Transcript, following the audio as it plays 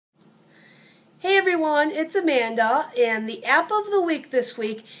Hey everyone, it's Amanda, and the app of the week this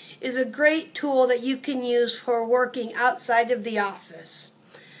week is a great tool that you can use for working outside of the office.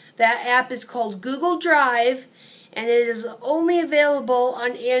 That app is called Google Drive, and it is only available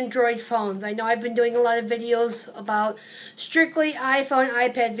on Android phones. I know I've been doing a lot of videos about strictly iPhone,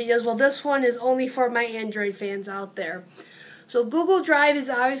 iPad videos. Well, this one is only for my Android fans out there. So Google Drive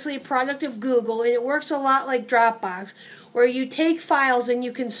is obviously a product of Google, and it works a lot like Dropbox, where you take files and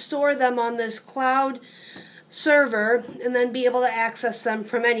you can store them on this cloud server and then be able to access them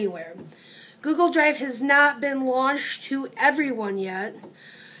from anywhere. Google Drive has not been launched to everyone yet.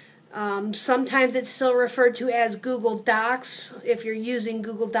 Sometimes it's still referred to as Google Docs if you're using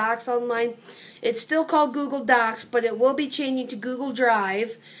Google Docs online. It's still called Google Docs, but it will be changing to Google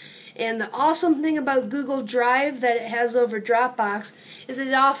Drive. And the awesome thing about Google Drive that it has over Dropbox is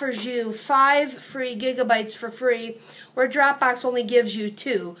it offers you 5 free gigabytes for free, where Dropbox only gives you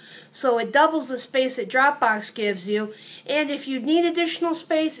 2. So it doubles the space that Dropbox gives you, and if you need additional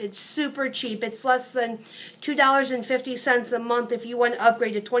space, it's super cheap. It's less than $2.50 a month if you want to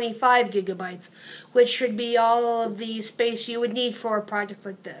upgrade to 25 gigabytes, which should be all of the space you would need for a project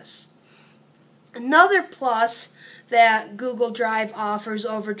like this. Another plus that Google Drive offers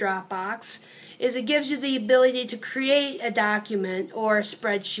over Dropbox is it gives you the ability to create a document or a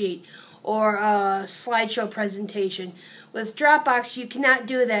spreadsheet or a slideshow presentation. With Dropbox, you cannot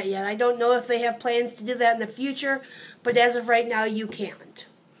do that yet. I don't know if they have plans to do that in the future, but as of right now, you can't.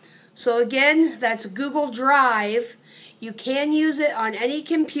 So again, that's Google Drive. You can use it on any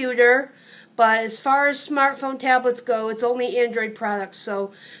computer, but as far as smartphone tablets go, it's only Android products.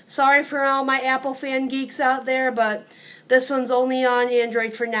 So sorry for all my Apple fan geeks out there, but this one's only on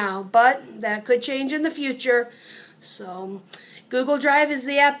Android for now. But that could change in the future. So Google Drive is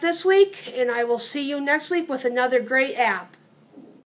the app this week, and I will see you next week with another great app.